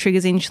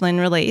 triggers insulin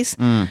release.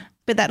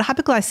 But that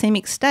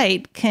hyperglycemic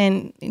state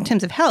can, in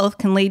terms of health,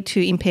 can lead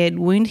to impaired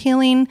wound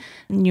healing,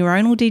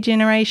 neuronal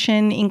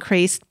degeneration,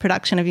 increased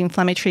production of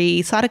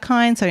inflammatory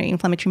cytokines, so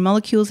inflammatory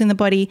molecules in the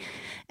body.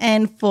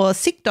 And for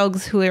sick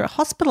dogs who are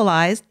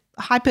hospitalized,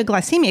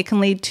 hyperglycemia can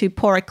lead to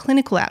poorer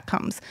clinical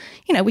outcomes,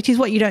 which is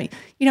what you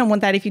don't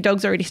want that if your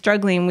dog's already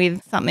struggling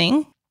with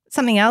something.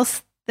 Something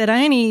else that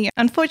I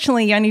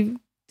unfortunately only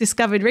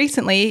discovered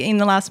recently in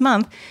the last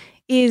month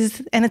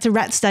is, and it's a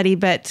rat study,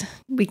 but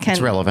it's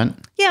relevant.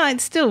 Yeah,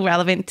 it's still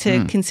relevant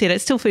to consider.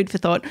 It's still food for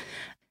thought.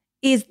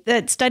 Is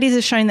that studies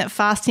have shown that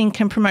fasting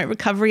can promote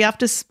recovery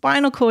after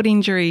spinal cord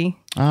injury.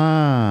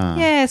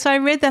 Yeah, so I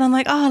read that. I'm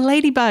like, oh,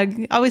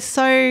 ladybug. I was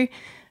so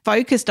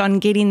focused on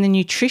getting the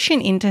nutrition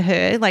into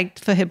her, like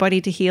for her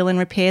body to heal and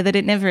repair, that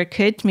it never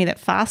occurred to me that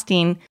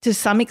fasting to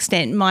some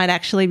extent might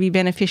actually be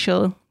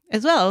beneficial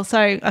as well. So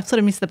I've sort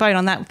of missed the boat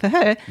on that for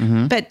her,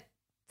 but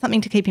something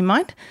to keep in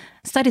mind.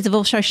 Studies have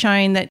also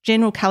shown that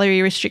general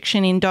calorie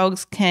restriction in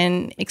dogs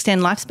can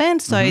extend lifespan.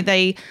 So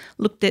they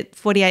looked at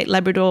 48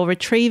 Labrador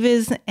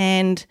retrievers,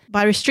 and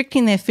by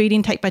restricting their food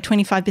intake by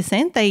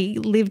 25%, they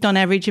lived on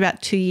average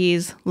about 2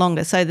 years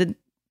longer. So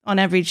on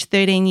average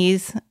 13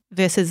 years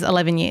versus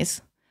 11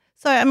 years.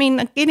 So,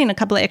 getting a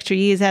couple of extra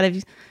years out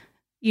of,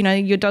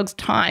 your dog's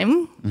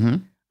time,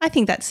 I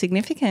think that's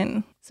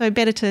significant. So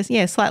better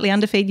to, slightly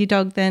underfeed your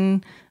dog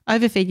than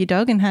overfeed your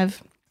dog and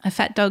have a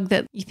fat dog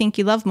that you think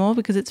you love more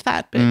because it's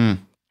fat. But, and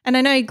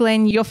I know,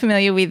 Glenn, you're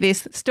familiar with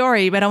this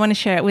story, but I want to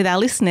share it with our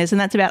listeners, and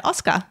that's about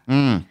Oscar.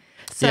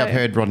 So, I've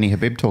heard Rodney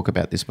Habib talk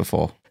about this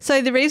before.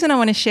 So the reason I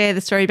want to share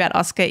the story about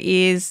Oscar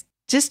is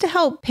just to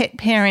help pet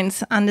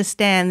parents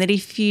understand that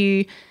if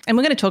you, and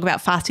we're going to talk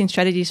about fasting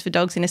strategies for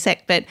dogs in a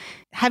sec, but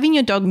having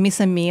your dog miss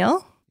a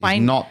meal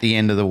is not the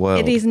end of the world.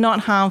 It is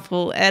not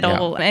harmful at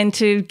all. And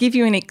to give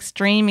you an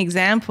extreme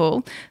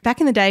example, back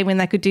in the day when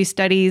they could do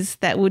studies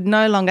that would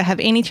no longer have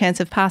any chance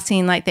of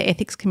passing like the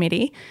ethics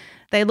committee,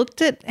 they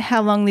looked at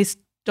how long this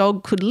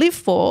dog could live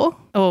for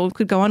or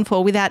could go on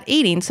for without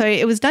eating. So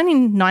it was done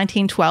in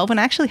 1912, and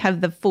I actually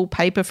have the full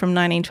paper from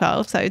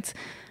 1912. So it's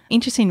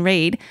interesting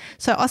read.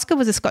 So Oscar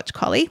was a Scotch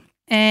collie,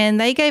 and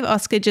they gave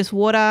Oscar just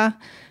water,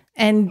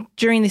 and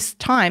during this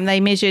time they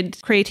measured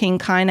creatine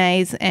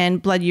kinase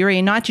and blood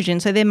urea nitrogen,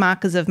 so they're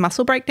markers of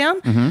muscle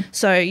breakdown.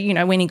 So,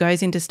 when he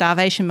goes into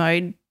starvation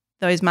mode,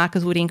 those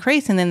markers would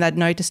increase, and then they'd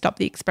know to stop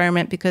the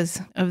experiment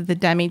because of the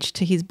damage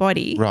to his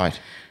body. Right.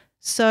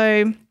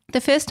 So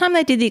The first time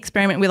they did the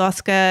experiment with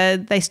Oscar,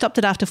 they stopped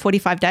it after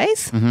 45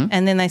 days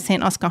and then they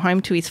sent Oscar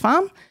home to his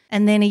farm.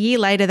 And then a year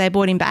later, they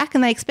brought him back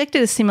and they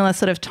expected a similar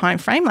sort of time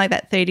frame, like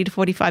that 30 to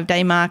 45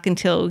 day mark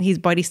until his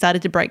body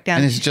started to break down.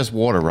 And it's just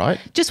water, right?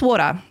 Just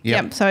water.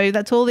 Yep. So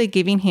that's all they're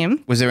giving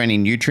him. Was there any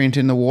nutrient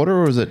in the water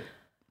or was it?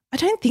 I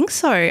don't think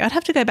so. I'd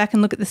have to go back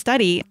and look at the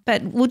study,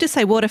 but we'll just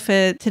say water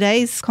for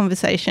today's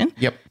conversation.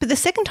 Yep. But the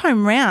second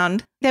time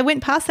round, they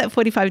went past that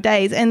 45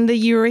 days and the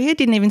urea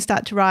didn't even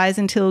start to rise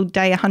until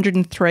day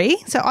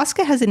 103. So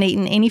Oscar hasn't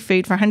eaten any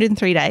food for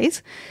 103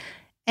 days.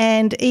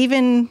 And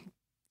even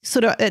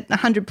sort of at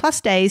 100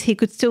 plus days, he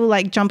could still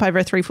like jump over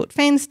a 3-foot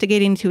fence to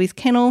get into his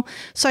kennel.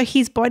 So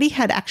his body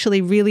had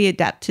actually really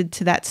adapted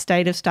to that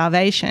state of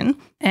starvation.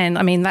 And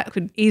I mean, that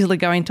could easily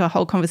go into a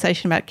whole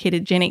conversation about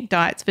ketogenic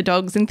diets for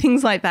dogs and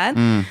things like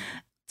that.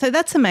 So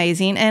that's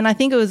amazing. And I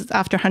think it was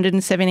after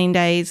 117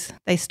 days,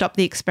 they stopped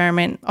the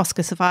experiment.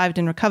 Oscar survived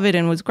and recovered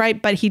and was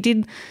great. But he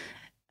did,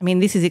 I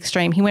mean, this is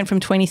extreme. He went from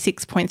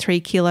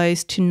 26.3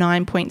 kilos to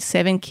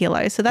 9.7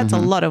 kilos. So that's a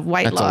lot of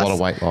weight loss. That's a lot of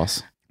weight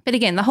loss. But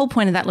again, the whole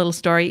point of that little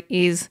story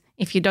is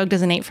if your dog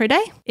doesn't eat for a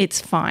day, it's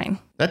fine.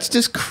 That's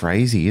just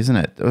crazy, isn't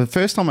it? The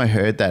first time I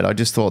heard that, I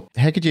just thought,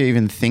 how could you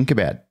even think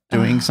about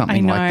doing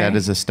something like that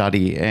as a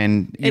study?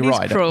 And you're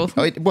right. It is cruel.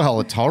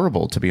 Well, it's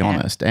horrible, to be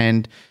honest.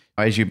 And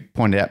as you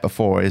pointed out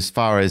before, as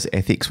far as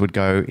ethics would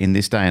go in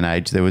this day and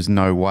age, there was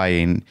no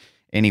way in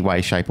any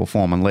way, shape or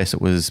form, unless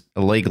it was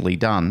illegally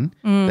done,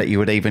 that you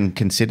would even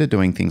consider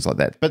doing things like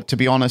that. But to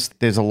be honest,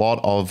 there's a lot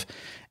of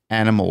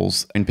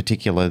animals, in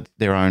particular,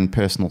 their own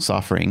personal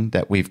suffering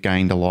that we've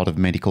gained a lot of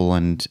medical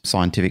and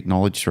scientific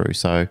knowledge through.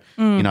 So,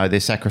 you know,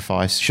 their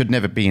sacrifice should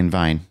never be in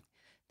vain.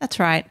 That's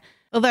right.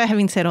 Although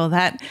having said all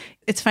that,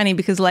 it's funny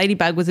because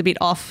Ladybug was a bit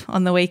off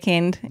on the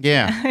weekend.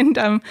 Yeah. And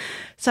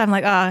so I'm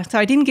like, so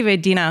I didn't give her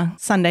dinner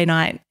Sunday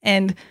night.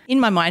 And in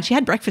my mind, she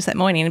had breakfast that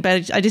morning,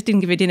 but I just didn't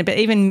give her dinner. But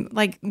even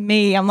like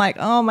me, I'm like,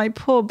 oh, my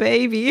poor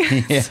baby.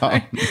 Yeah. So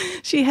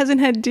she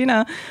hasn't had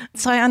dinner.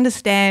 So I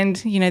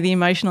understand, you know, the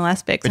emotional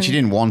aspects. But she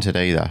didn't want it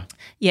either.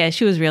 Yeah,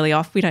 she was really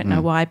off. We don't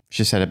know why. She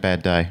just had a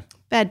bad day.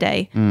 Bad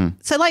day.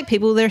 So like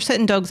people, there are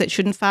certain dogs that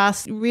shouldn't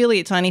fast. Really,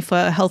 it's only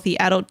for healthy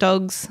adult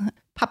dogs.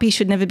 Puppies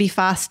should never be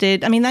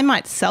fasted. I mean, they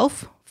might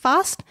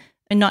self-fast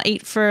and not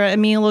eat for a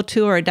meal or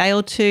two or a day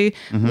or two,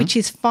 which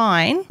is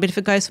fine. But if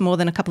it goes for more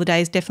than a couple of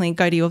days, definitely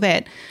go to your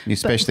vet.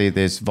 Especially if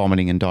there's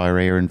vomiting and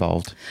diarrhea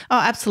involved. Oh,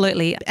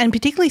 absolutely. And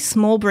particularly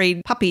small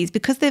breed puppies,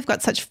 because they've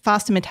got such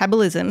faster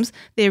metabolisms,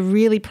 they're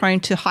really prone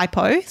to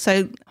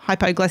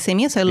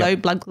hypoglycemia, so low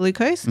blood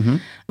glucose,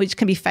 which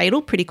can be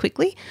fatal pretty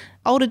quickly.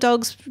 Older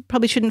dogs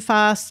probably shouldn't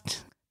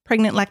fast.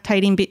 Pregnant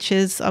lactating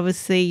bitches,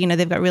 obviously, you know,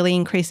 they've got really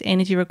increased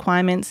energy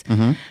requirements.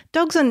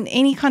 Dogs on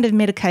any kind of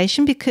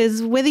medication,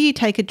 because whether you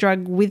take a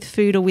drug with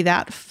food or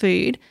without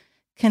food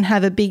can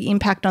have a big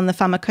impact on the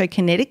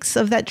pharmacokinetics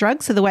of that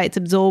drug, so the way it's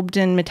absorbed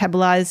and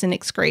metabolized and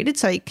excreted.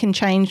 So it can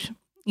change,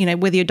 you know,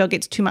 whether your dog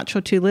gets too much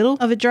or too little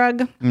of a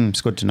drug.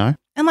 It's good to know.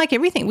 And like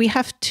everything, we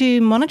have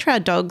to monitor our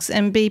dogs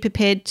and be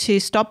prepared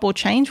to stop or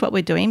change what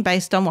we're doing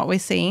based on what we're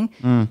seeing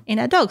in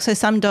our dogs. So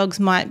some dogs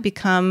might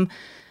become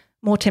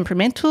more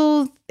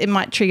temperamental. It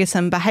might trigger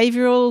some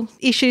behavioural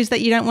issues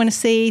that you don't want to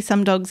see.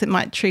 Some dogs, it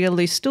might trigger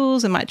loose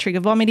stools. It might trigger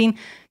vomiting.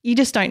 You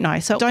just don't know.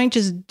 So don't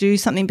just do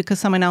something because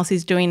someone else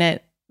is doing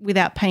it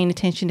without paying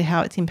attention to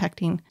how it's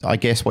impacting. I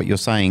guess what you're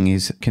saying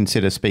is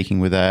consider speaking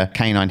with a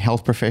canine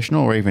health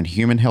professional or even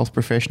human health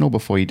professional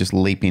before you just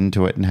leap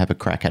into it and have a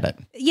crack at it.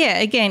 Yeah,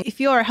 again, if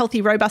you're a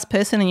healthy, robust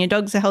person and your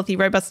dog's a healthy,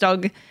 robust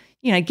dog,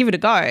 you know, give it a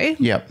go.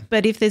 Yep.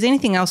 But if there's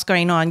anything else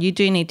going on, you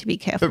do need to be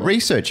careful. But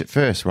research it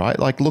first, right?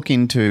 Like look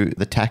into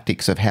the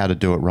tactics of how to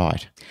do it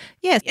right.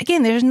 Yes.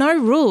 Again, there's no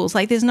rules.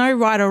 Like there's no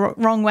right or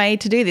wrong way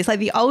to do this. Like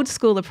the old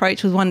school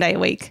approach was 1 day a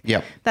week.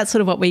 Yep. That's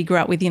sort of what we grew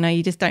up with. You know,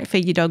 you just don't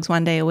feed your dogs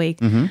 1 day a week.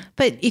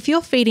 But if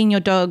you're feeding your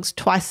dogs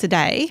twice a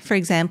day, for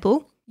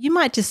example, you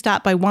might just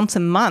start by once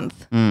a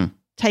month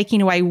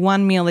taking away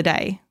one meal a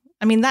day.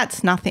 I mean,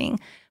 that's nothing.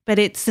 But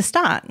it's the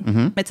start.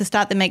 It's a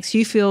start that makes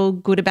you feel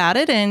good about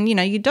it, and, you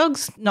know, your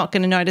dog's not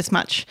going to notice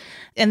much.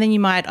 And then you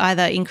might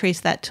either increase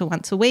that to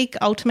once a week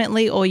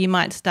ultimately, or you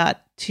might start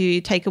to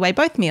take away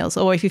both meals.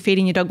 Or if you're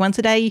feeding your dog once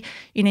a day,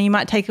 you know, you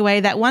might take away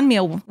that one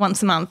meal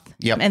once a month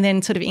and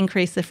then sort of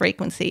increase the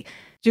frequency.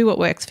 Do what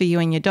works for you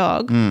and your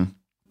dog.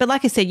 But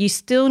like I said, you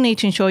still need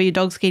to ensure your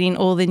dog's getting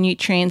all the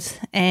nutrients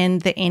and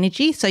the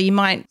energy. So you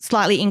might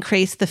slightly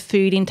increase the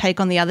food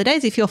intake on the other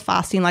days. If you're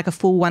fasting like a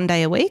full 1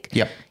 day a week,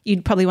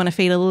 you'd probably want to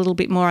feed a little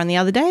bit more on the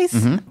other days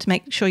to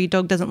make sure your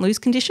dog doesn't lose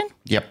condition.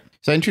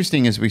 So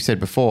interesting, as we said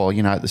before,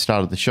 you know, at the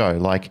start of the show,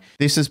 like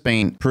this has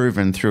been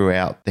proven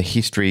throughout the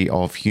history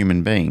of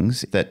human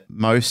beings that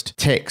most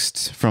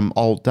texts from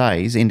old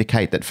days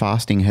indicate that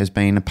fasting has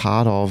been a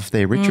part of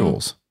their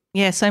rituals.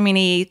 Yeah, so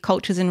many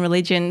cultures and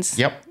religions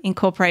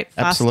incorporate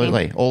fasting.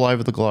 Absolutely, all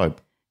over the globe.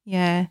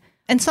 Yeah.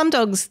 And some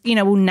dogs, you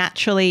know, will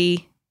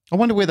naturally... I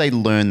wonder where they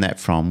learn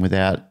that from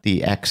without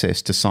the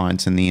access to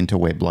science and the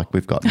interweb like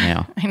we've got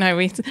now. I know,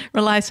 we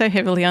rely so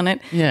heavily on it.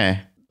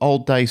 Yeah.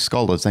 Old day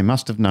scholars, they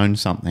must have known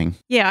something.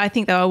 Yeah, I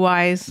think they were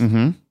wise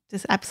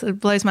just absolutely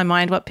blows my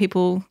mind what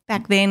people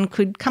back then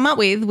could come up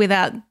with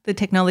without the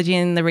technology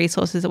and the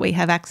resources that we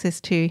have access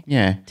to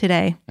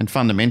today. And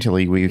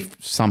fundamentally, we've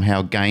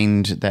somehow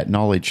gained that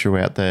knowledge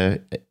throughout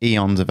the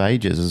eons of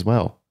ages as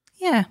well.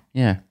 Yeah.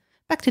 Yeah.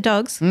 Back to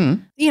dogs.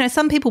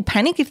 Some people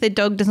panic if their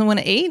dog doesn't want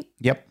to eat.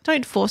 Yep.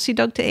 Don't force your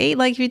dog to eat.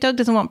 Like if your dog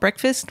doesn't want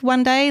breakfast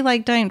one day,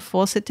 like don't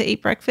force it to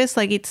eat breakfast.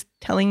 Like it's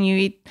telling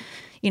you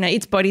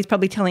its body's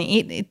probably telling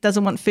it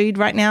doesn't want food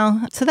right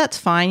now. So that's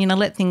fine.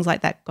 Let things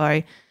like that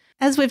go.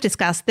 As we've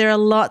discussed, there are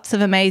lots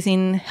of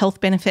amazing health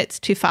benefits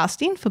to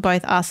fasting for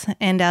both us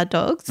and our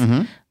dogs.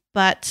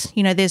 But,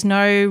 there's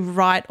no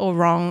right or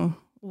wrong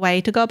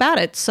way to go about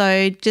it.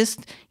 So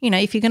just,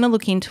 if you're going to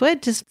look into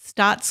it, just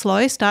start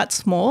slow, start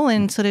small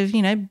and sort of,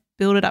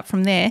 build it up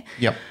from there.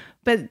 Yep.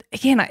 But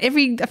again, I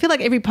feel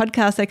like every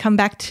podcast I come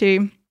back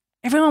to,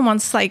 everyone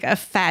wants like a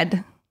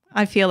fad.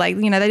 I feel like,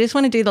 they just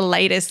want to do the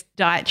latest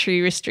dietary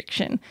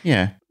restriction.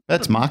 Yeah.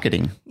 That's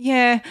marketing.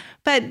 Yeah.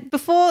 But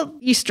before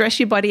you stress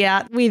your body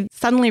out with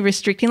suddenly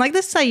restricting, like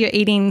let's say you're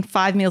eating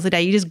 5 meals a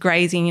day, you're just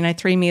grazing,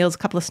 3 meals, a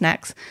couple of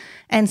snacks,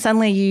 and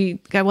suddenly you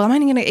go, well, I'm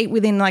only going to eat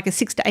within like a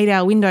 6 to 8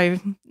 hour window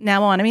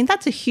now on. I mean,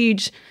 that's a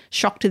huge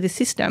shock to the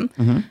system.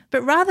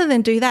 But rather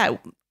than do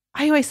that,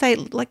 I always say,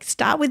 like,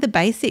 start with the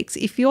basics.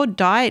 If your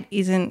diet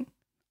isn't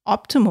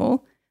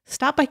optimal,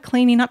 start by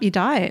cleaning up your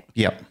diet.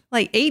 Yep.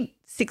 Like eat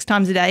 6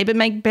 times a day, but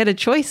make better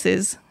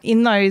choices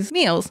in those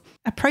meals.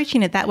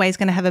 Approaching it that way is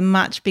going to have a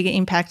much bigger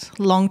impact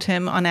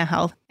long-term on our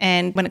health.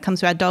 And when it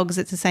comes to our dogs,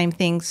 it's the same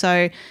thing.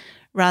 So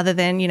rather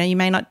than, you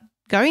may not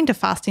go into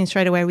fasting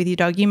straight away with your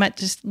dog, you might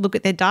just look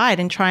at their diet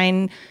and try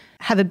and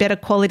have a better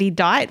quality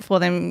diet for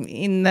them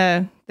in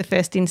the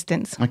first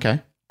instance.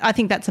 Okay. I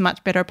think that's a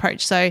much better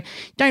approach. So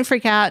don't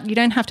freak out. You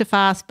don't have to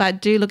fast,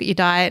 but do look at your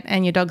diet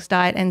and your dog's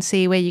diet and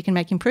see where you can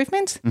make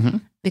improvements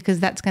because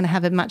that's going to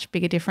have a much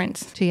bigger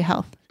difference to your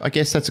health. I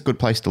guess that's a good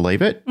place to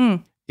leave it.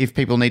 If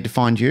people need to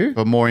find you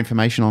for more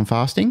information on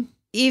fasting.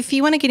 If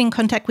you want to get in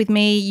contact with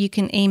me, you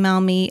can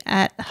email me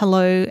at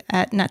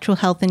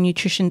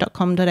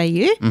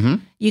hello@naturalhealthandnutrition.com.au.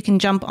 You can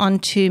jump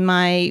onto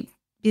my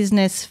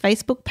business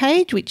Facebook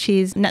page, which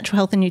is Natural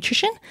Health and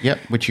Nutrition. Yep,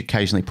 which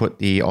occasionally put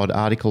the odd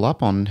article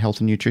up on health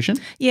and nutrition.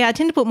 Yeah, I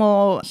tend to put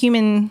more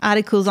human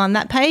articles on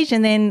that page.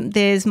 And then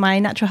there's my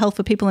Natural Health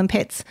for People and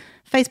Pets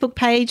Facebook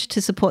page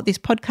to support this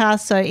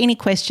podcast. So any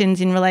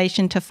questions in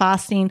relation to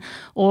fasting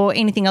or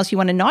anything else you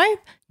want to know,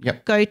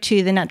 go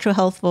to the Natural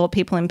Health for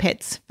People and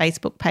Pets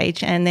Facebook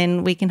page and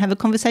then we can have a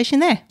conversation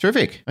there.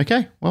 Terrific.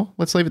 Okay, well,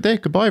 let's leave it there.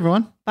 Goodbye,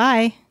 everyone.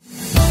 Bye.